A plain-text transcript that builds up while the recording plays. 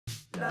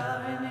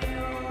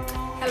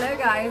Hello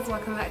guys,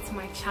 welcome back to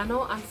my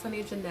channel. I'm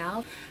Sonia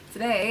Janelle.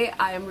 Today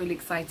I am really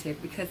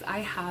excited because I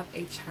have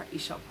a charity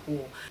shop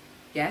haul.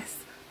 Yes,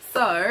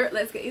 so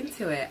let's get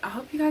into it. I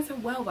hope you guys are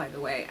well, by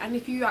the way, and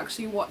if you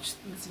actually watched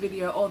this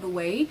video all the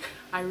way,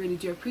 I really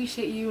do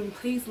appreciate you, and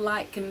please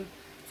like and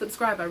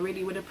subscribe. I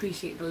really would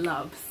appreciate the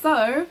love.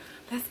 So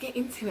let's get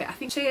into it. I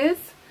think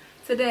cheers.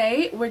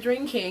 Today we're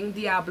drinking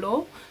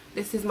Diablo.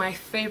 This is my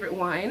favorite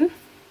wine,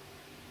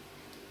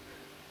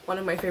 one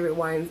of my favorite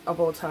wines of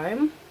all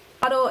time.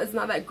 The bottle is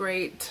not that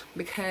great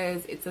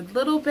because it's a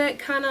little bit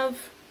kind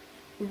of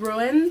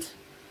ruined,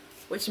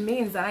 which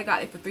means that I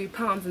got it for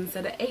 £3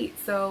 instead of 8,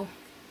 so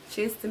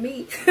cheers to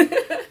me.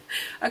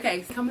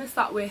 Okay, so I'm gonna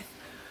start with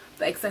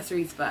the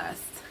accessories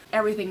first.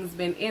 Everything's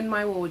been in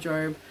my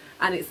wardrobe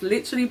and it's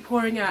literally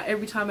pouring out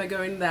every time I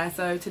go in there,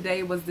 so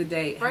today was the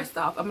day. First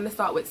off, I'm gonna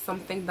start with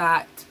something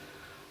that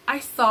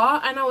I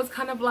saw and I was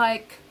kind of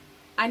like,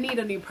 I need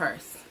a new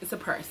purse. It's a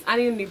purse. I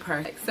need a new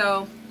purse.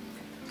 So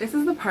this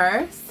is the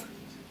purse.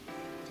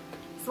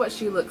 This is what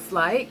she looks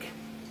like.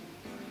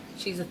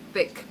 She's a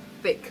thick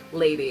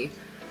lady.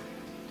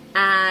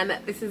 And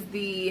this is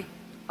the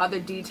other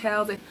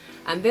details.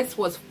 And this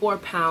was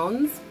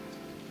 £4.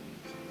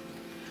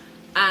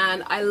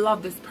 And I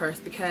love this purse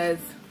because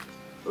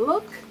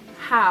look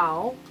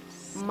how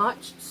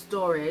much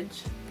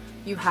storage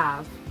you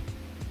have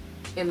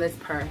in this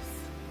purse.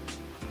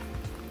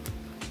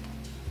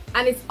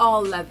 And it's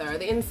all leather.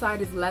 The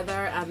inside is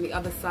leather and the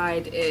other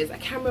side is, I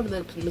can't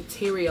remember the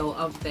material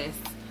of this,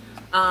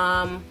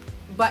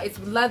 but it's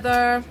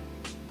leather.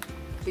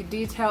 The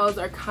details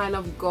are kind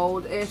of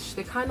goldish.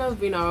 They kind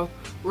of, you know,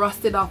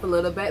 rusted off a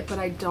little bit, but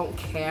I don't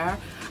care.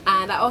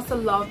 And I also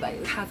love that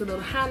it has a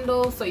little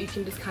handle, so you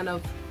can just kind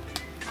of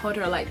hold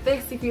her like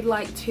this if you'd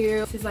like to.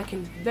 This is like a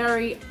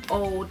very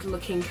old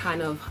looking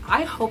kind of,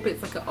 I hope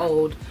it's like an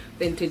old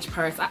vintage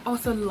purse. I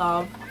also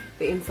love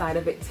the inside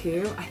of it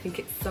too. I think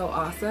it's so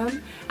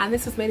awesome. And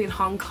this was made in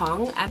Hong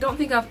Kong. I don't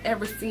think I've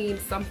ever seen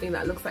something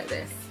that looks like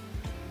this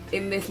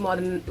in this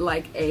modern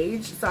like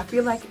age, so I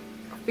feel like,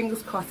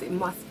 fingers crossed, it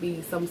must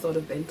be some sort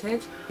of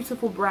vintage.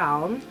 Beautiful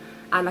brown,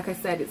 and like I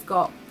said, it's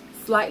got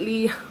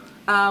slightly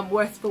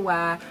worse for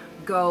wear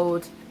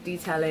gold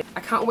detailing.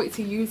 I can't wait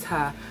to use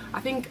her. I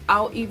think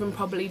I'll even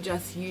probably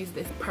just use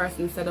this purse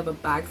instead of a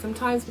bag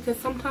sometimes, because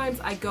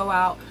sometimes I go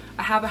out,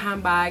 I have a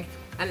handbag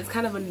and it's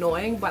kind of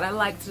annoying, but I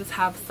like to just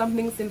have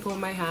something simple in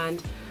my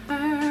hand.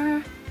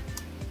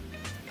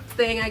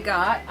 Thing I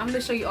got, I'm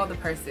gonna show you all the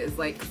purses,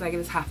 like, because I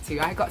just have to.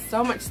 I got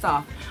so much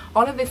stuff.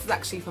 All of this is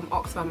actually from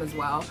Oxfam as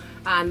well,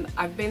 and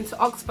I've been to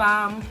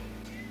Oxfam,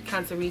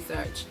 Cancer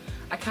Research.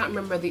 I can't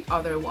remember the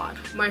other one.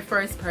 My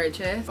first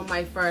purchase, or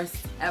my first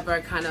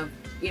ever kind of,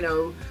 you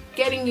know,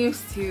 getting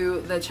used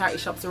to the charity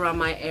shops around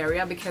my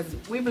area, because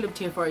we've lived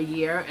here for a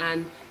year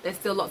and there's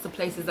still lots of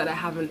places that I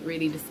haven't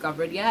really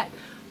discovered yet.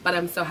 But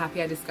I'm so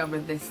happy I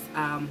discovered this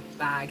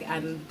bag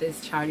and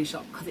this charity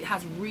shop, because it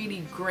has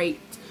really great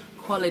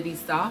quality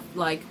stuff.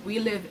 Like, we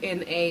live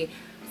in a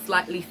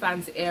slightly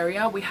fancy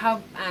area,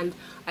 and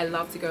I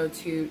love to go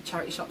to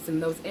charity shops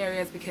in those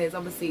areas because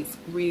obviously it's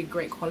really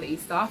great quality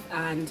stuff,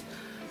 and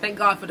thank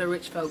God for the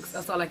rich folks.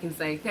 That's all I can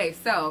say. Okay,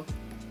 so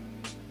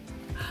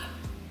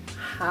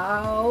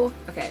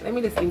okay, let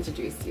me just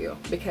introduce you,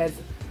 because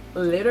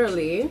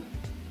literally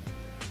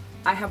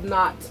I have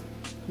not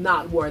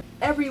worn.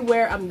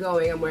 Everywhere I'm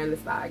going, I'm wearing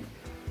this bag.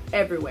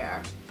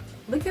 Everywhere.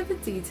 Look at the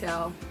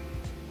detail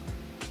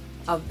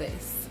of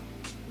this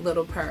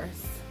little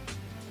purse.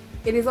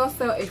 It is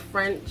also a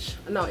French,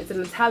 no, it's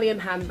an Italian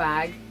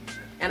handbag,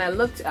 and I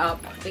looked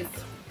up,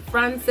 it's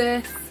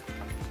Francisco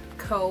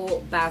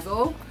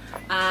Basil,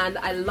 and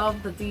I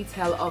love the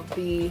detail of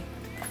the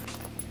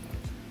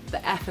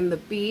F and the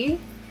B,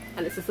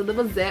 and it's just a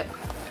little zip.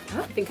 I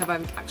don't think I've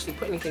actually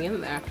put anything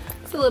in there.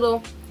 It's a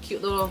little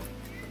cute little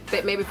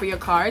bit maybe for your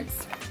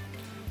cards.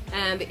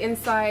 And the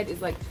inside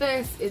is like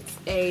this. It's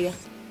a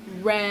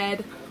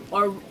red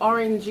or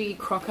orangey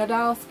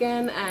crocodile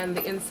skin, and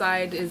the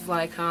inside is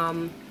like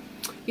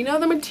you know,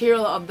 the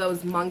material of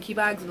those monkey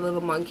bags with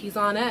little monkeys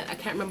on it. I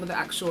can't remember the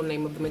actual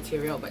name of the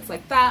material, but it's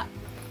like that,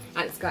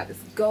 and it's got this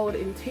gold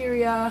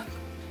interior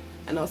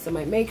and also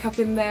my makeup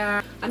in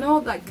there. I know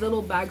like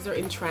little bags are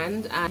in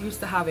trend, and I'm used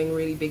to having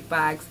really big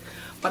bags,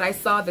 but I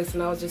saw this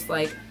and I was just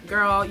like,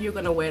 girl, you're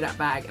gonna wear that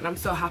bag, and I'm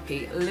so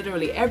happy.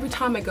 Literally every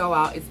time I go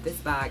out, it's this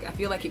bag. I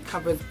feel like it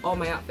covers all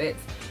my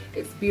outfits.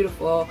 It's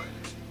beautiful,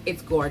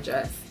 it's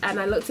gorgeous. And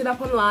I looked it up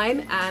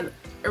online, and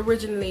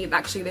originally,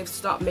 actually, they've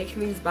stopped making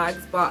these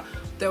bags, but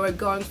they were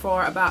going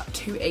for about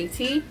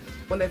 $2.80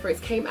 when they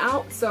first came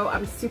out. So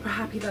I'm super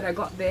happy that I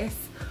got this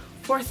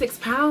for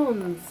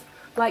 £6.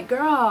 Like,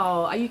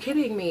 girl, are you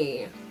kidding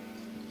me?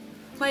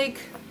 Like,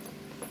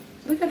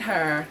 look at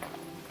her.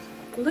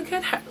 Look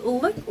at her.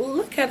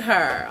 Look at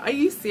her. Are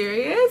you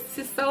serious?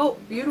 She's so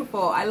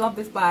beautiful. I love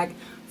this bag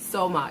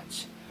so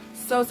much.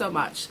 So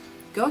much.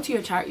 Go to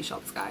your charity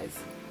shops, guys.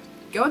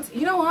 Go to,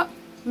 you know what?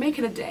 Make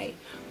it a day.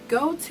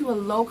 Go to a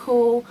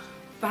local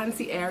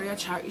fancy area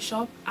charity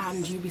shop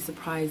and you'll be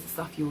surprised the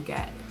stuff you'll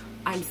get.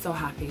 I'm so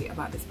happy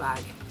about this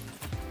bag.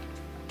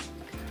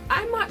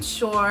 I'm not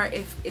sure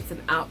if it's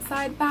an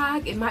outside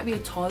bag. It might be a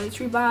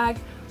toiletry bag,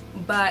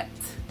 but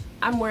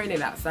I'm wearing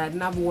it outside,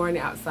 and I've worn it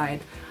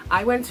outside.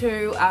 I went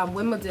to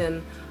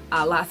Wimbledon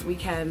last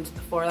weekend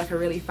for like a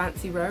really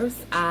fancy roast,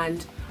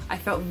 and I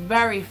felt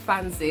very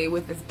fancy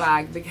with this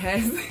bag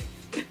because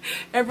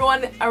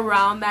everyone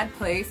around that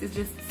place is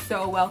just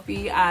so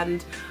wealthy,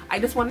 and I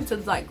just wanted to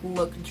like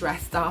look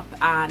dressed up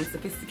and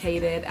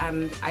sophisticated,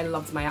 and I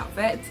loved my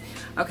outfit.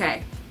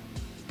 Okay.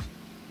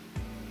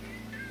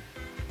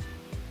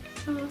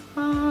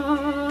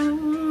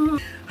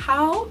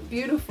 How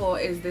beautiful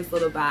is this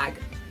little bag?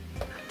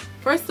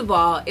 First of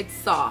all, it's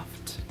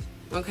soft,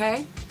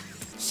 okay?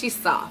 She's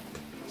soft.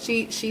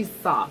 She's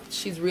soft.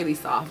 She's really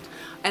soft.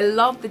 I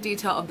love the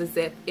detail of the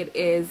zip. It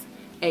is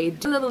a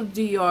little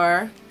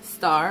Dior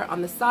star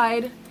on the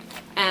side,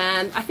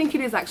 and I think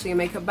it is actually a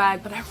makeup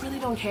bag, but I really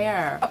don't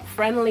care. A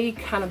friendly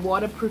kind of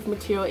waterproof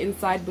material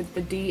inside with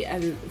the D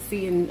and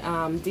C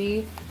and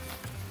D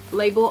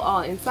label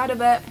all inside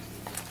of it,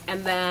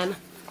 and then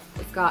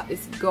it's got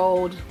this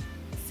gold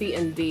C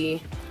and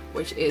D,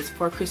 which is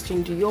for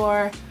Christian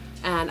Dior,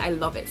 and I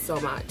love it so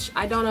much.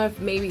 I don't know if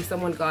maybe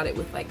someone got it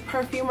with like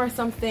perfume or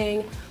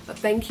something, but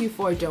thank you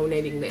for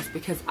donating this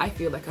because I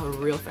feel like a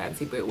real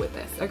fancy boot with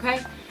this, okay?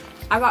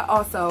 I got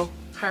also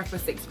her for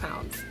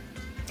 £6.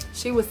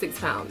 She was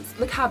 £6.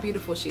 Look how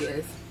beautiful she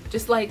is.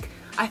 Just like,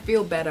 I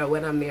feel better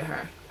when I'm near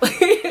her.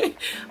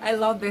 I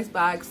love this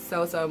bag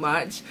so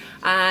much,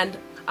 and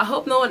I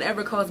hope no one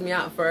ever calls me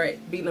out for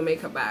it being a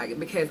makeup bag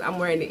because I'm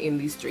wearing it in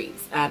these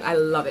streets and I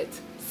love it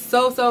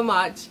so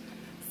much.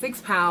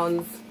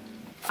 £6.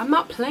 I'm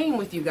not playing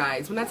with you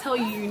guys when I tell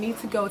you you need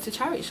to go to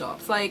charity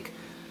shops. Like,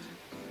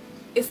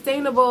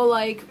 sustainable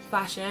like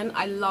fashion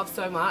I love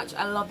so much.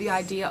 I love the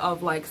idea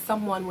of like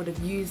someone would have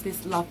used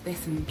this, loved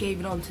this, and gave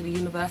it on to the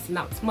universe, and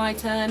now it's my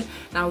turn.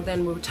 Now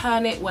then we'll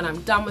return it when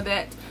I'm done with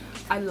it.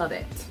 I love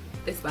it.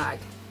 This bag,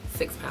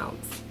 £6.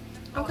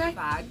 Okay.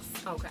 Bags.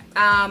 Okay.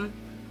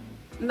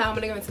 Now I'm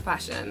gonna go into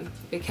fashion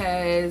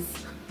because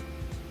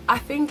I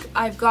think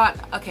I've got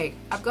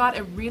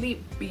a really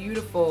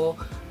beautiful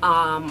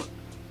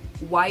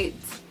white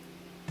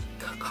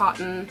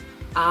cotton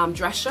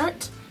dress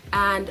shirt,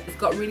 and it's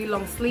got really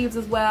long sleeves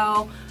as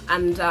well,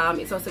 and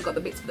it's also got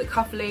the bits of the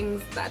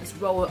cufflinks that just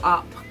roll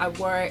up. I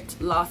wore it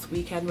last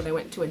weekend when I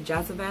went to a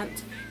jazz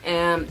event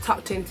and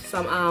tucked into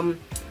some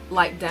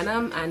light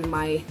denim and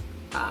my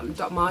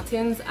Doc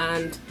Martens,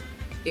 and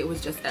it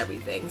was just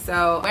everything.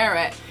 So wear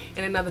it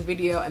in another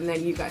video and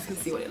then you guys can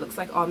see what it looks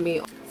like on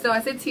me. So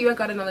I said to you I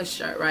got another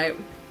shirt, right?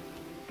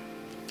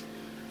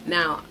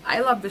 Now I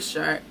love this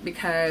shirt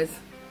because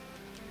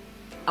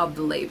of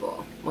the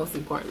label, most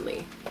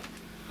importantly.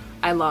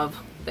 I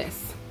love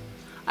this.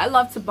 I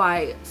love to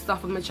buy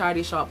stuff from a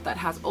charity shop that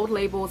has old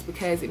labels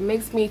because it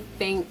makes me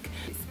think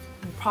it's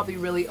probably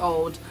really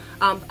old.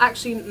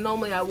 Actually,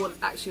 normally I would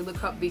actually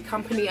look up the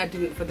company. I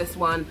didn't for this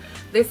one.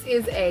 This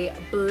is a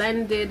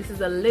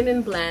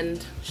linen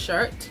blend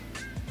shirt,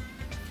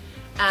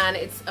 and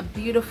it's a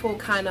beautiful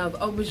kind of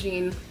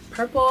aubergine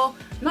purple,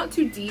 not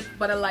too deep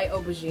but a light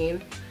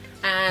aubergine,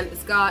 and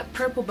it's got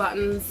purple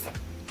buttons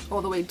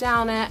all the way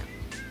down it,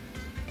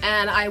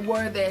 and I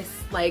wore this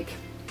like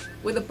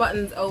with the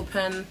buttons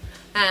open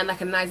and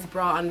like a nice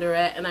bra under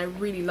it, and I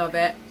really love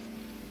it.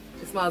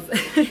 It smells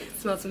it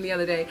smells from the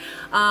other day.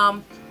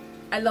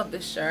 I love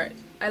this shirt.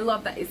 I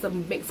love that it's a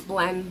mixed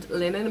blend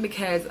linen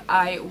because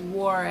I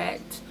wore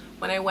it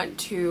when I went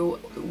to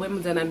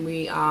Wimbledon, and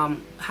we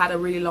had a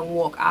really long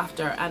walk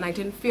after, and I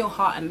didn't feel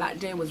hot, and that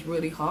day was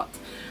really hot,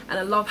 and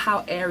I love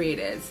how airy it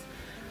is.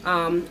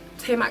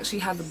 Tim actually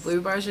has the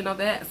blue version of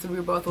it, so we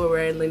both were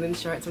wearing linen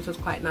shirts, which was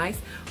quite nice.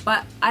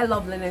 But I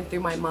love linen through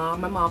my mom.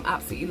 My mom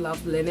absolutely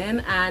loves linen,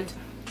 and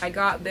I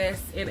got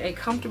this in a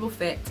comfortable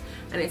fit,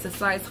 and it's a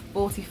size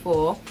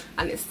 44,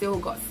 and it's still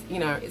got, you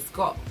know, it's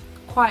got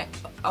quite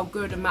a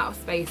good amount of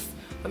space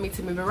for me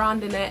to move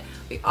around in it.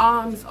 The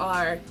arms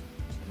are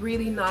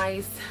really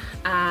nice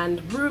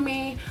and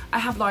roomy. I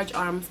have large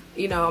arms,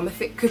 you know, I'm a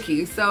thick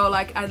cookie, so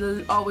like I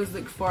always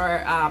look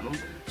for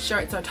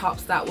shirts or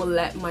tops that will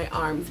let my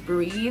arms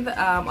breathe.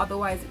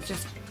 Otherwise it's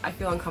just, I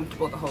feel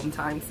uncomfortable the whole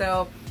time.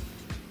 So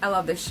I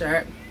love this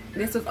shirt.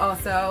 This was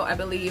also, I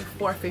believe,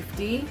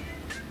 $4.50.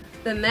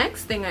 The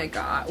next thing I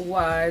got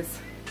was,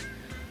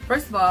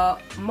 first of all,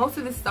 most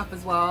of this stuff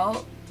as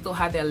well still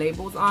had their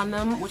labels on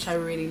them, which I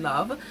really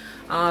love.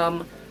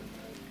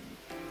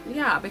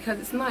 Yeah, because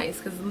it's nice,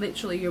 because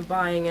literally you're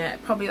buying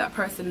it, probably that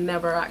person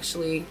never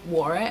actually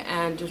wore it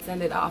and just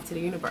send it off to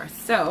the universe.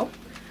 So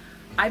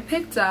I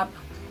picked up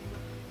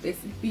this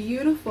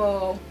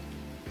beautiful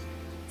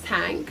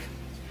tank,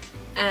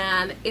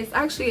 and it's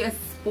actually a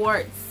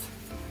sports,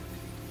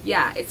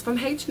 yeah, it's from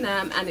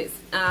H&M, and it's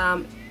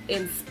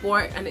in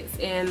sport, and it's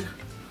in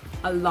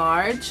a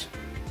large.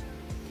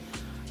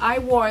 I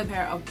wore a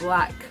pair of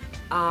black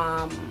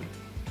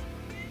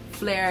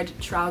flared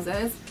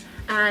trousers,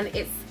 and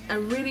it's a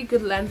really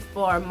good length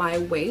for my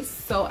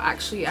waist, so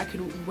actually I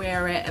could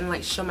wear it and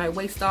like show my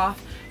waist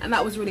off and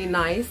that was really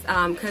nice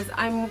because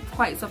I'm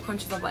quite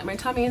self-conscious of like my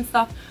tummy and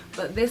stuff,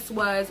 but this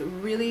was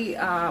really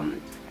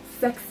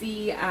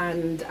sexy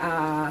and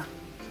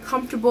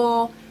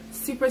comfortable,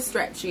 super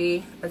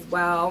stretchy as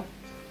well,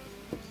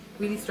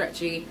 really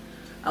stretchy.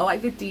 I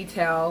like the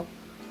detail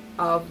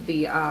of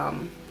the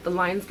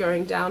lines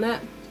going down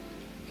it.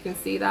 You can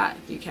see that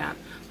if you can,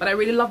 but I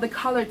really love the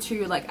color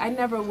too. Like I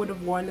never would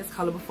have worn this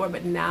color before,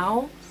 but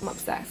now I'm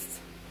obsessed.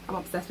 I'm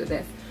obsessed with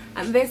this.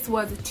 And this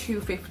was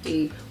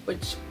 $2.50,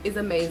 which is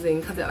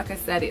amazing because like I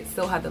said, it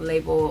still had the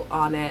label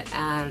on it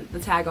and the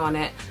tag on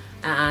it,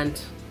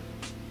 and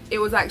it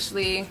was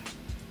actually, I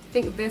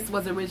think this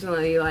was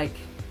originally like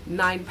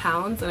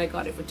 £9 and I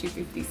got it for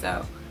 $2.50,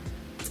 so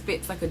it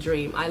fits like a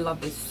dream. I love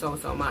this so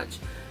much.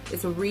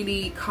 It's a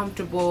really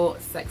comfortable,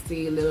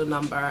 sexy little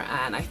number,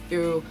 and I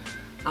threw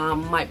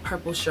my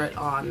purple shirt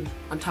on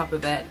top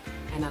of it,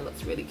 and that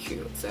looks really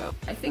cute. So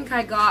I think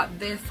I got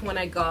this when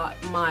I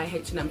got my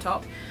H&M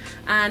top,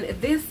 and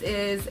this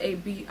is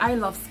I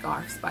love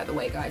scarves, by the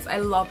way, guys. I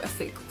love a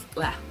silk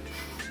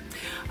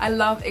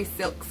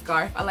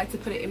scarf. I like to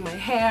put it in my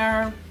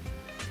hair,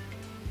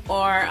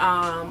 or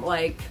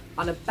like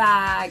on a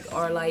bag,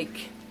 or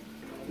like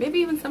maybe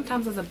even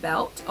sometimes as a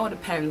belt. Oh, it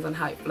depends on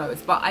how it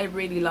flows, but I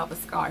really love a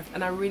scarf,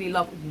 and I really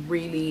love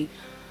really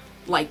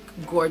like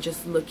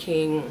gorgeous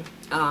looking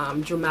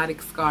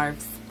dramatic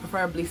scarves,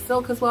 preferably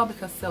silk as well,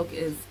 because silk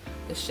is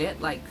the shit,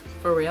 like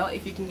for real.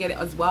 If you can get it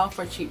as well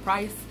for a cheap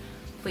price,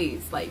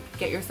 please like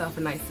get yourself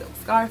a nice silk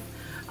scarf.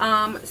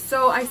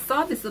 So I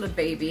saw this little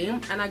baby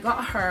and I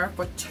got her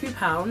for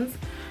 £2,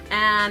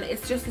 and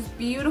it's just this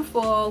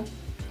beautiful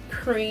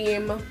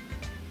cream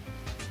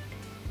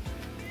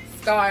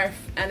scarf,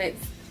 and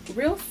it's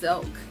real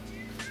silk.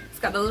 It's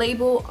got the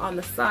label on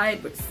the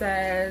side which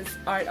says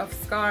Art of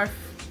Scarf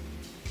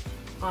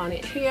on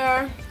it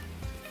here,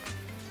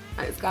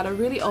 and it's got a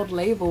really old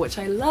label which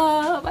I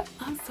love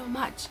so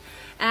much,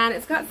 and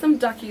it's got some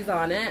duckies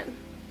on it,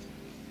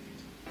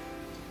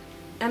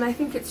 and I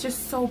think it's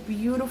just so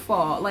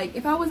beautiful. Like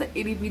if I was an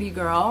itty bitty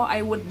girl,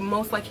 I would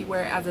most likely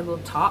wear it as a little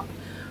top,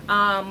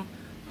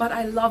 but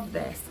I love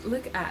this.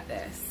 Look at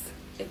this,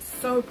 it's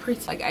so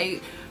pretty.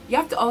 Like you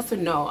have to also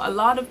know, a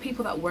lot of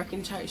people that work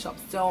in charity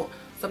shops don't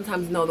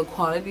sometimes know the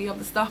quality of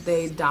the stuff.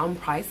 They down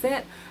price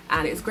it,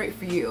 and it's great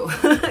for you.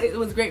 It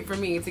was great for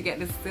me to get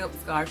this silk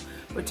scarf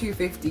for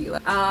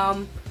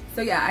 $2.50.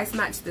 So yeah, I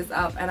snatched this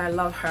up and I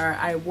love her.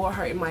 I wore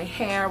her in my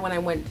hair when I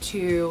went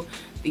to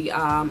the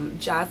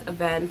jazz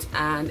event,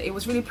 and it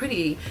was really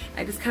pretty.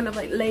 I just kind of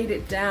like laid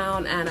it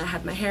down and I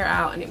had my hair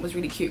out, and it was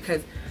really cute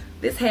because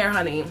this hair,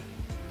 honey,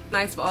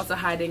 nice for also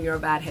hiding your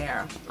bad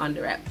hair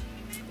under it.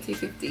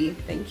 $2.50,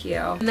 thank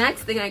you.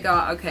 Next thing I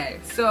got,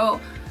 okay,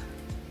 so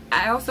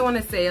I also want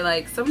to say,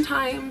 like,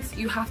 sometimes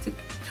you have to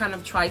kind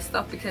of try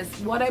stuff, because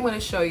what I'm going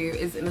to show you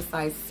is in a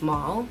size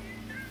small.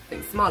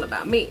 Think small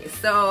about me.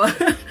 So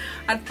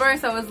at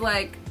first I was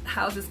like,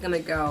 how's this gonna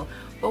go?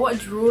 But what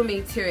drew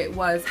me to it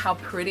was how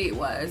pretty it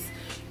was.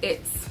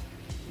 It's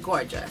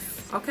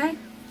gorgeous, okay?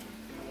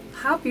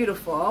 How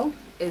beautiful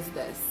is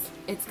this?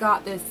 It's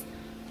got this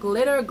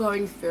glitter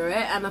going through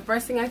it, and the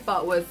first thing I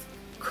thought was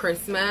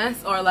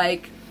Christmas or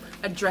like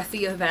a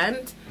dressy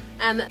event,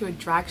 and to a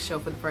drag show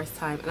for the first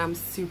time, and I'm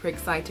super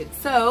excited.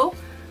 So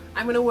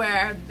I'm gonna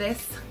wear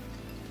this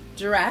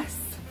dress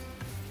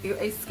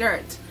to a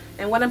skirt,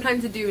 and what I'm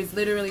planning to do is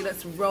literally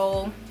let's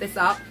roll this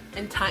up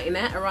and tighten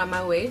it around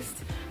my waist,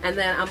 and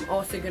then I'm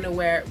also gonna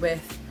wear it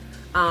with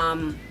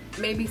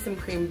maybe some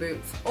cream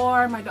boots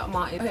or my Doc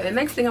Martens. Okay, the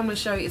next thing I'm gonna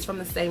show you is from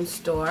the same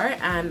store,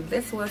 and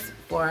this was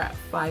for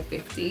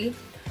 $5.50.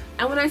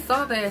 And when I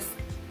saw this,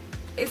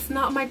 it's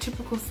not my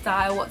typical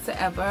style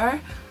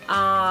whatsoever,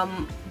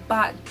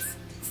 but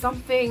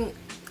something,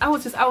 I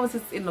was just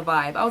in the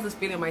vibe. I was just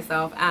feeling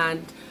myself,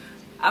 and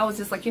I was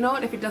just like, you know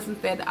what, if it doesn't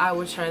fit, I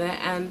will return it.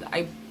 And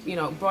I, you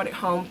know, brought it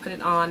home, put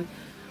it on,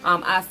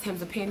 asked him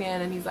his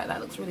opinion, and he's like,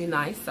 that looks really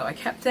nice, so I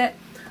kept it.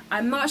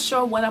 I'm not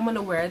sure when I'm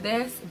gonna wear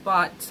this,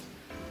 but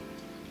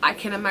I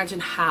can imagine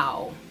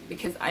how,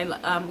 because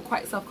I'm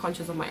quite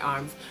self-conscious of my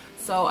arms,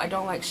 so I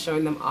don't like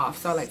showing them off,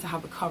 so I like to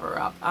have a cover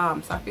up.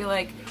 So I feel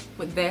like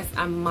with this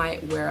I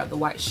might wear the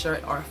white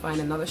shirt or find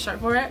another shirt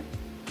for it.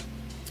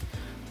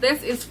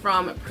 This is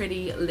from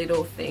Pretty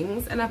Little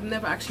Things, and I've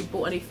never actually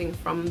bought anything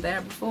from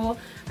there before,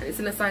 and it's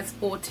in a size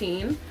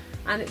 14,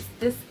 and it's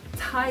this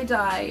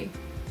tie-dye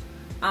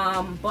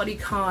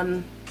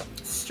bodycon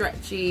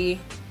stretchy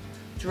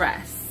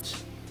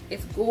dress.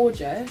 It's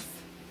gorgeous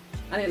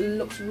and it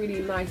looks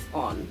really nice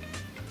on,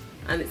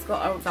 and it's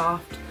got a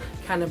soft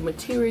kind of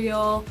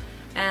material,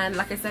 and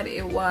like I said,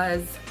 it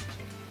was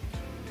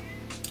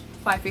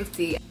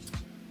 $5.50.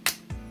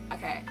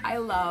 Okay, I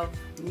love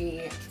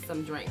me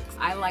some drinks.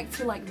 I like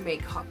to like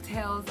make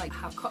cocktails, like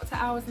have cocktail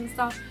hours and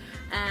stuff,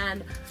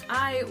 and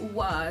I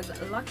was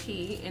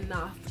lucky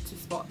enough to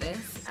spot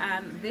this,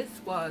 and this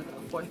was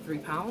for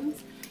 £3.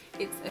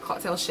 It's a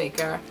cocktail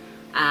shaker.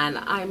 and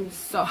I'm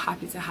so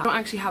happy to have. I don't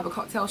actually have a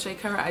cocktail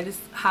shaker, I just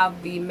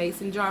have the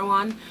mason jar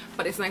one,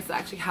 but it's nice to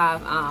actually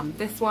have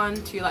this one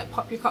to like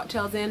pop your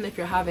cocktails in if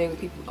you're having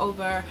people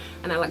over,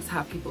 and I like to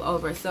have people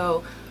over,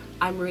 so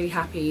I'm really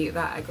happy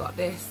that I got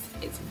this.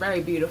 It's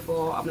very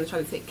beautiful. I'm gonna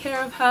try to take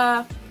care of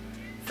her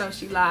so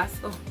she lasts,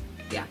 oh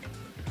yeah,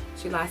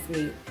 she lasts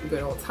me a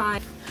good old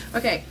time.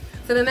 Okay,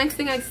 so the next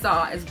thing I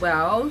saw as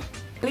well,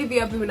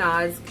 Olivia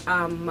Buna's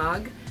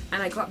mug,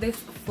 and I got this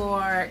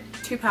for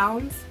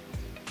 £2,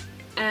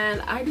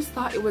 and I just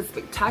thought it was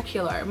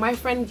spectacular. My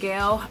friend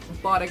Gail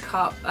bought a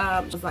cup,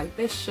 it was like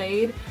this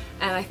shade,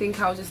 and I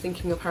think I was just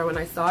thinking of her when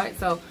I saw it,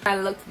 so I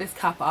looked this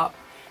cup up,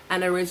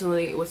 and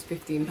originally it was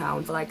 £15.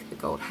 I like the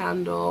gold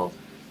handle,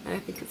 and I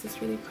think it's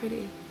just really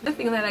pretty. The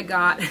thing that I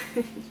got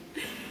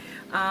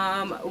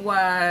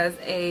was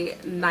a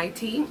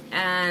nightie,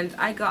 and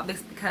I got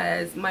this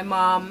because my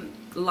mom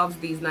loves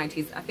these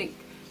nighties. I think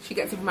she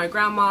gets it from my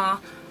grandma,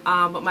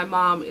 but my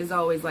mom is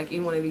always like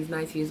in one of these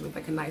nighties with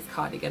like a nice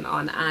cardigan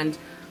on, and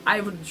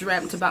I've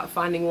dreamt about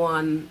finding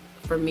one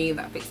for me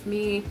that fits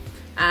me,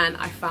 and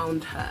I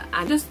found her,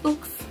 and it just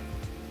looks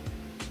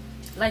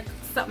like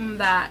something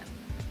that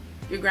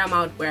your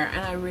grandma would wear,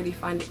 and I really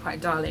find it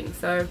quite darling.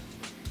 So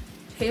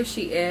here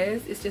she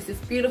is. It's just this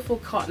beautiful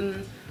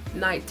cotton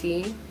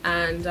nightie,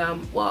 and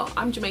well,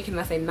 I'm Jamaican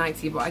and I say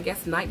nightie, but I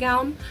guess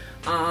nightgown,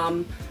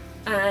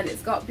 and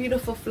it's got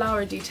beautiful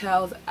flower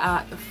details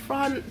at the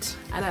front,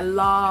 and I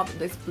love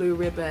this blue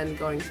ribbon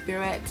going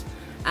through it,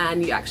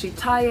 and you actually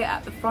tie it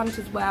at the front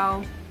as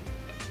well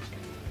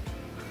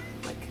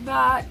like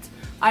that.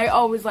 I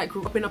always like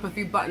ripping up a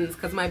few buttons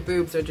because my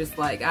boobs are just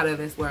like out of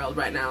this world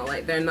right now.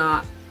 Like they're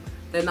not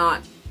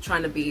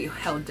trying to be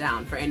held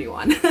down for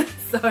anyone.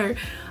 So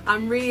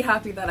I'm really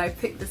happy that I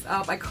picked this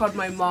up. I called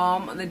my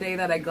mom on the day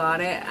that I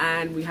got it,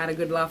 and we had a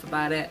good laugh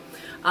about it,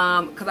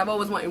 because I've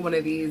always wanted one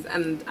of these,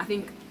 and I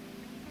think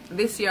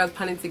this year I was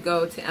planning to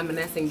go to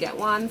M&S and get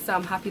one, so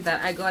I'm happy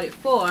that I got it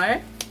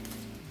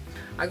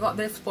I got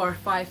this for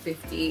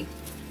 $5.50,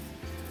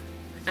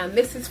 and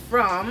this is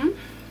from,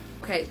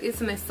 okay,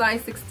 it's in a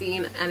size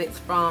 16, and it's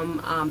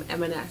from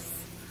M&S.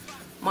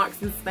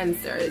 Marks and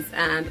Spencer's,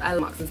 and I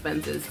love Marks and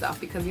Spencer's stuff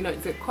because, you know,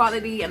 it's good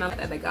quality, and I like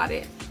that I got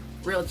it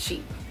real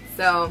cheap.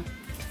 So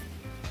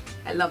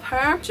I love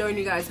her. Showing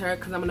you guys her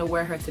because I'm gonna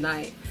wear her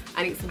tonight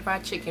and eat some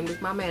fried chicken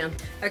with my man.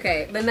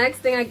 Okay, the next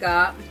thing I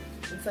got,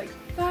 it's like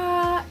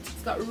that.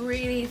 It's got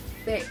really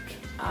thick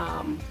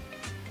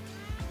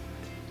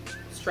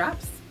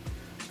straps.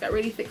 It's got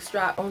really thick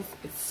straps.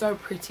 It's so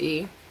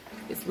pretty.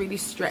 It's really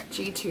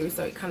stretchy too,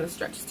 so it kind of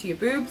stretches to your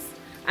boobs.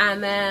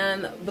 And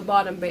then the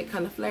bottom bit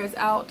kind of flares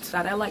out.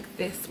 That I like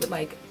this with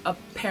like a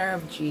pair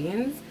of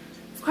jeans.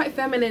 It's quite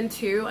feminine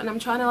too, and I'm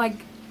trying to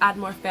like add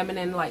more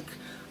feminine like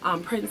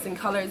prints and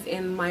colors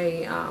in my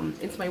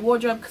into my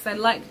wardrobe, because I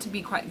like to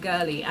be quite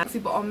girly. I see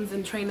bottoms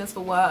and trainers for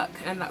work,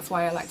 and that's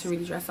why I like to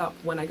really dress up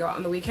when I go out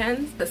on the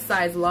weekends. The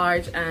size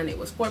large, and it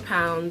was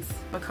 £4.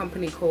 A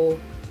company called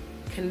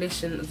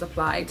Conditions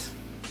Applied.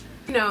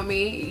 You know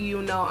me,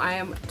 you know I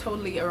am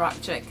totally a rock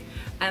chick,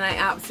 and I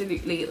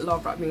absolutely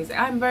love rock music.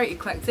 I'm very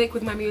eclectic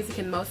with my music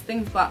and most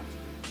things, but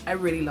I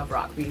really love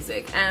rock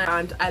music,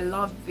 and I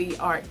love the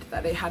art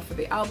that they had for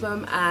the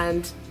album,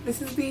 and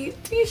this is the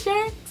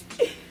t-shirt.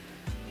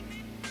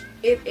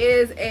 It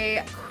is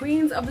a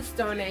Queens of the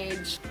Stone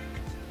Age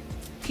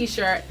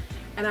t-shirt,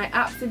 and I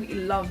absolutely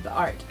love the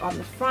art on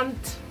the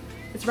front.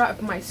 It's right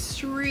up my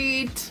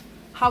street.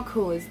 How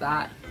cool is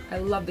that? I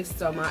love this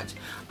so much.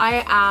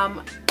 I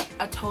am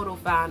a total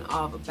fan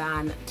of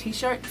band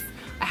t-shirts.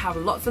 I have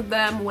lots of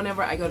them.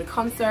 Whenever I go to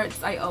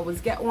concerts, I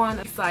always get one.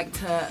 It's like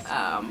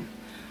to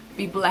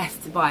be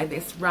blessed by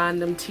this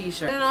random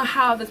t-shirt. I don't know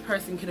how this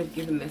person could have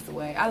given this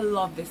away. I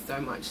love this so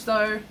much.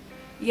 So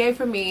yay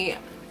for me.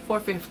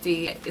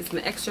 $4.50. It's an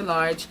extra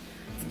large.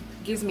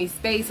 It gives me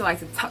space. I like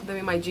to tuck them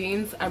in my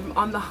jeans. I'm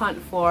on the hunt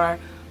for,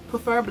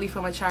 preferably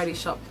from a charity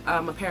shop,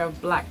 a pair of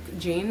black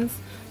jeans.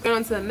 Going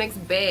on to the next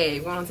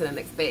bag. Going on to the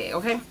next bag.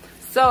 Okay,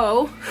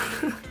 so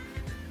you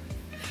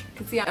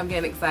can see I'm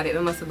getting excited,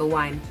 and also the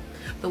wine.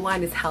 The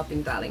wine is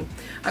helping, darling.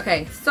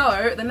 Okay,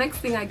 so the next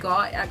thing I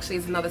got actually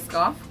is another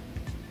scarf,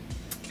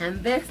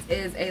 and this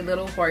is a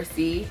little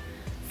horsey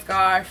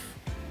scarf,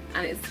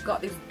 and it's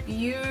got these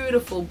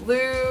beautiful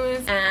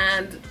blues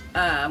and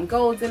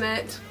golds in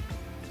it.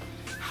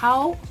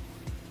 How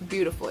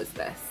beautiful is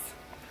this?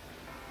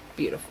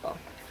 Beautiful.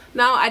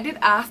 Now I did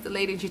ask the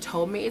lady, and she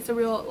told me it's a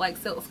real like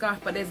silk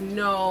scarf, but there's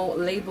no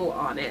label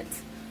on it.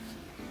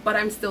 But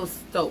I'm still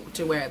stoked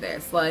to wear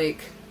this. Like,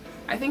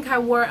 I think I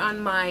wore it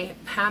on my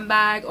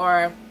handbag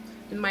or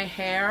in my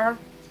hair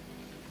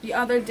the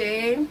other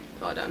day.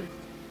 Hold on.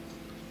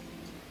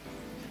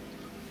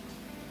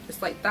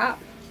 Just like that.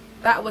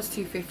 That was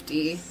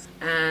 $2.50,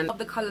 and I love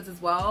the colors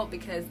as well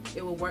because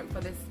it will work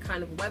for this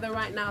kind of weather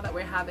right now that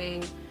we're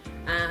having,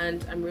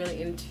 and I'm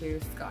really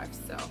into scarves,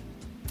 so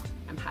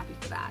I'm happy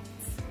for that.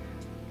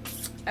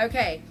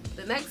 Okay,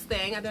 the next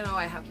thing, I don't know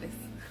why I have this.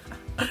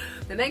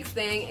 The next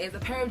thing is a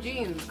pair of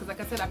jeans, because like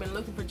I said, I've been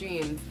looking for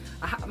jeans.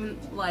 I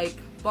haven't like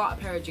bought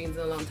a pair of jeans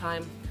in a long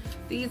time.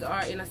 These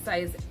are in a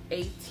size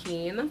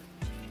 18,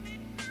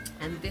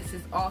 and this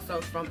is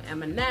also from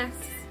M&S.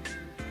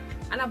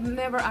 And I've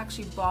never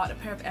actually bought a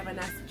pair of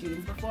M&S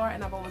jeans before,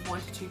 and I've always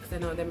wanted to because I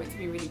know they're meant to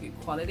be really good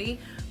quality.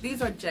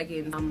 These are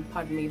jeggings,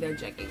 pardon me, they're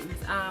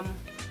jeggings.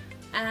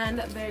 And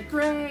they're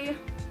gray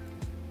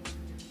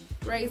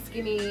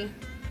skinny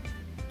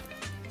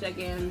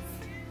jeggings.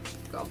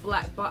 Got a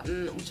black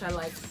button, which I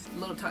like,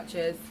 little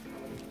touches.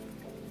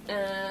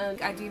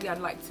 And ideally I'd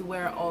like to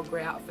wear an all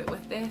grey outfit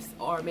with this,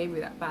 or maybe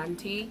that band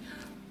tee,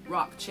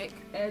 rock chick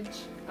edge.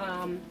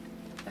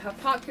 They have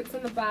pockets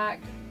in the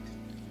back.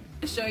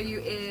 To show you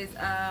is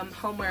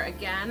homeware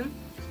again,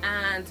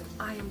 and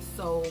I am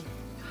so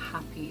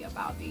happy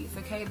about these.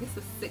 Okay, this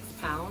is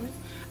 £6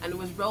 and it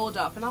was rolled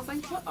up, and I was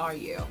like, what are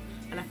you?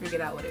 And I figured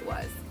out what it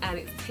was, and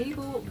it's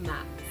table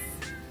mats.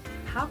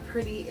 How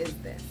pretty is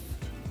this?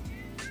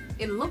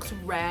 It looks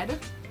red,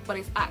 but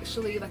it's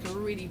actually like a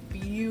really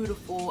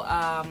beautiful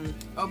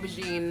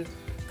aubergine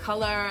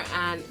color,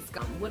 and it's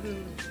got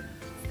wooden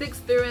sticks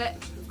through it.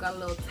 It's got a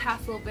little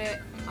tassel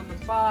bit on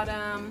the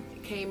bottom.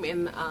 It came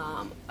in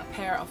a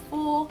pair of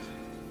 4.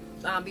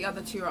 The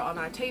other 2 are on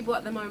our table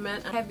at the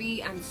moment.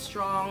 Heavy and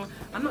strong.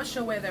 I'm not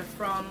sure where they're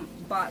from,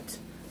 but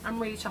I'm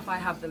really chuffed I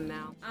have them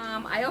now.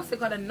 I also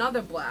got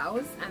another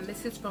blouse, and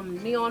this is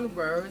from Neon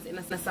Rose in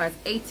a size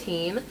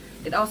 18.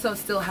 It also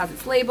still has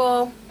its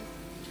label.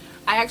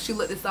 I actually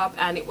looked this up,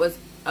 and it was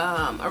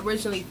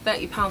originally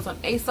 £30 on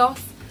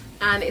ASOS,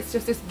 and it's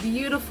just this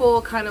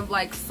beautiful kind of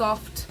like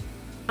soft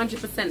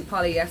 100%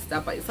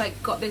 polyester, but it's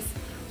like got this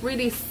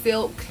really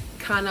silk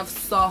kind of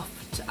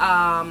soft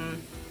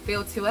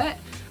feel to it,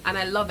 and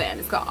I love it. And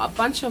it's got a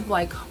bunch of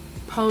like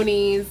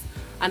ponies,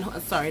 and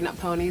sorry, not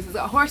ponies, it's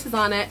got horses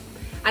on it,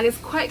 and it's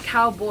quite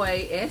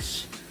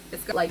cowboy-ish.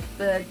 It's got like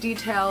the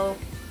detail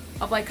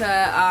of like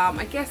a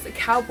I guess a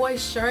cowboy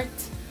shirt,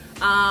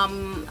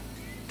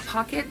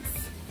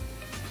 pockets,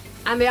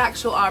 and they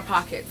actually are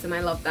pockets, and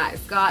I love that.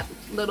 It's got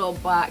little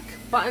black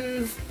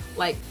buttons.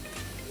 Like,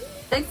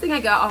 next thing I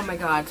got, oh my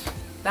god,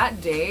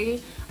 that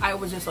day I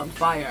was just on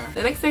fire.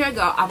 The next thing I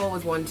got, I've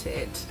always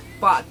wanted,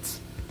 but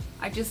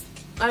I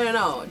don't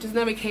know, it just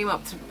never came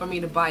up for me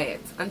to buy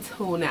it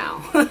until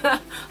now.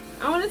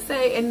 I want to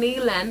say a knee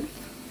length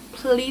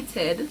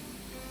pleated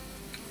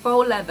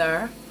faux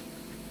leather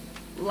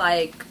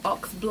like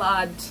ox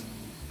blood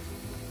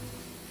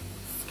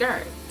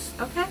skirt.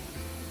 Okay,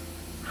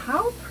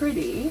 how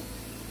pretty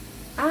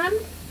and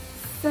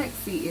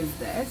sexy is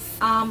this?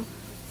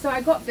 So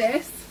I got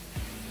this.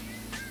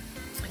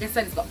 Like I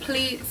said, it's got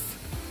pleats,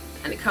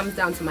 and it comes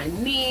down to my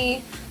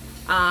knee,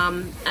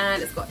 and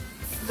it's got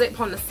zip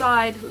on the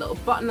side, little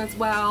button as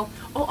well.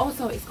 Oh,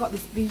 also it's got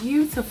this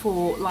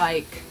beautiful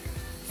like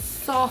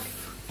soft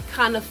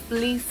kind of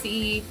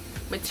fleecy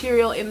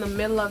material in the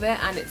middle of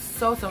it, and it's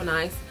so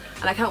nice,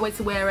 and I can't wait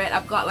to wear it.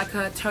 I've got like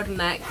a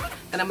turtleneck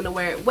that I'm gonna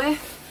wear it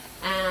with,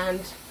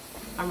 and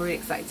I'm really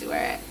excited to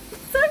wear it.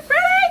 It's so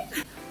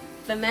pretty!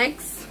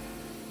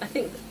 I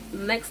think the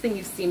next thing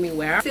you've seen me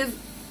wear, this is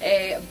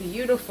a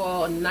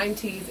beautiful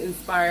 90s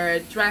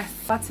inspired dress.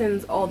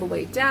 Buttons all the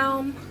way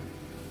down.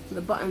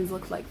 The buttons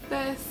look like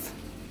this.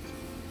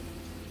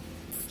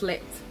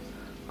 Slit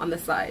on the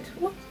side.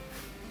 Ooh.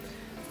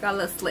 It's got a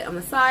little slit on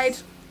the side.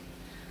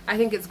 I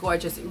think it's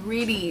gorgeous. It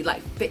really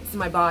like fits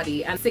my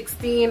body. And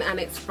 16, and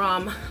it's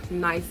from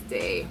Nice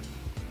Day,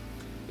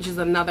 which is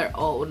another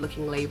old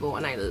looking label,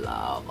 and I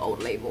love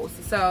old labels.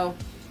 So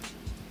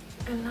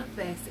I love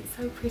this. It's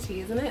so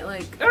pretty, isn't it?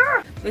 Like,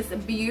 this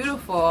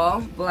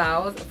beautiful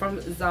blouse from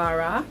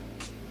Zara,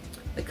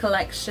 the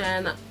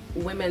collection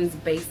Women's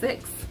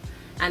Basics,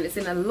 and it's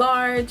in a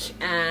large,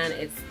 and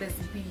it's this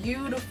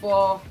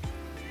beautiful,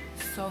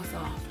 so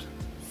soft,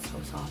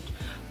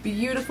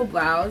 beautiful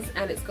blouse,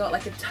 and it's got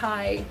like a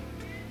tie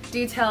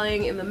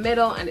detailing in the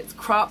middle, and it's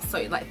cropped, so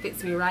it like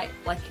fits me right,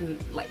 like in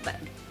like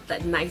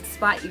that nice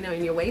spot, you know,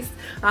 in your waist.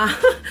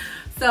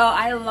 So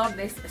I love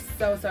this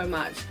so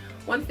much.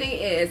 One thing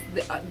is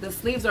the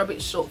sleeves are a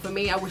bit short for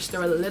me. I wish they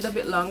were a little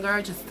bit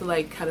longer, just to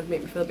like kind of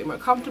make me feel a bit more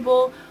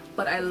comfortable,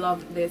 but I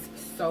love this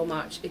so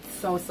much. It's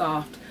so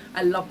soft.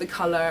 I love the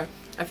color.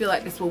 I feel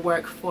like this will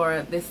work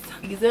for this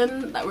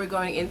season that we're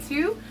going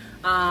into,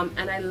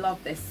 and I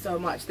love this so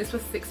much. This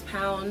was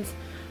 £6,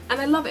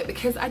 and I love it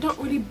because I don't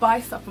really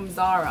buy stuff from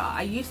Zara.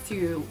 I used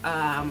to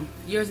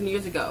years and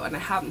years ago, and I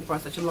haven't for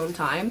such a long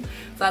time,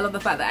 so I love the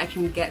fact that I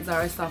can get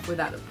Zara stuff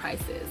without the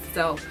prices.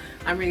 So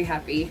I'm really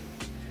happy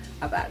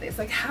about this.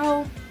 Like,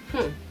 how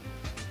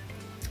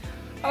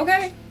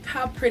okay,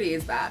 how pretty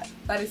is that?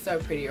 That is so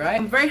pretty, right?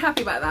 I'm very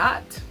happy about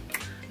that.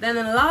 Then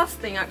the last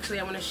thing actually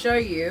I want to show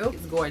you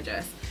is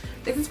gorgeous.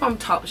 This is from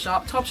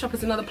Topshop. Topshop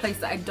is another place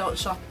that I don't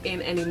shop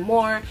in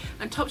anymore,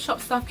 and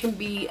Topshop stuff can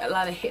be a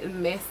lot of hit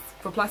and miss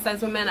for plus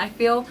size women, I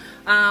feel.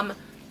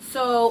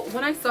 So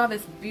when I saw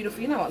this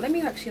beautiful, you know what, let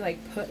me actually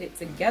like put it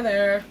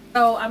together.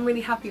 So I'm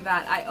really happy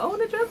that I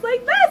own a dress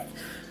like this.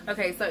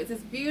 Okay, so it's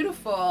this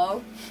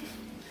beautiful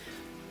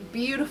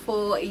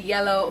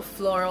yellow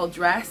floral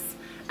dress,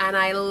 and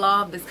I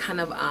love this kind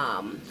of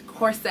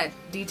corset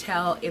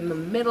detail in the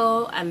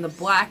middle, and the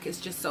black is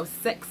just so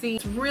sexy.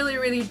 It's really,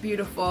 really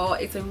beautiful.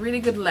 It's a really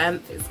good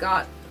length. It's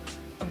got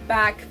a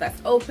back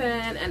that's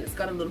open, and it's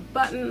got a little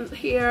button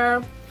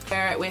here.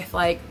 Wear it with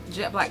like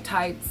jet black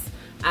tights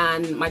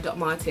and my Doc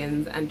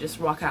Martens and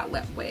just rock out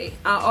left way.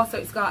 Also,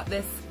 it's got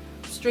this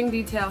string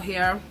detail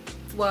here.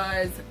 It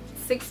was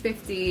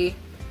 $6.50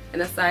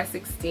 in a size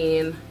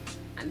 16,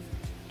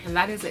 and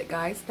that is it,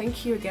 guys.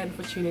 Thank you again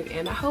for tuning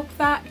in. I hope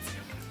that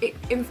it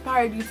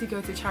inspired you to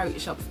go to charity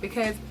shops,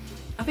 because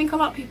I think a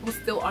lot of people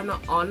still are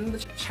not on the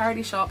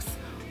charity shops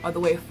are the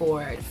way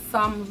forward.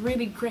 Some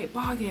really great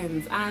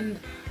bargains, and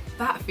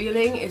that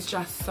feeling is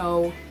just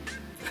so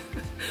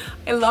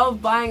I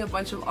love buying a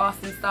bunch of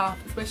awesome stuff,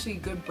 especially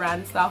good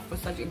brand stuff for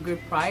such a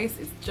good price.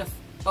 It's just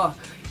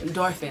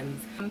endorphins.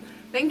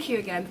 Thank you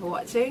again for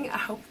watching. I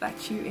hope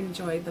that you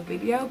enjoyed the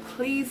video.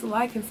 Please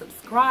like and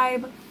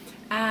subscribe,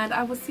 and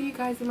I will see you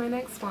guys in my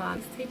next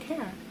one. Take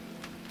care.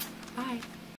 Bye.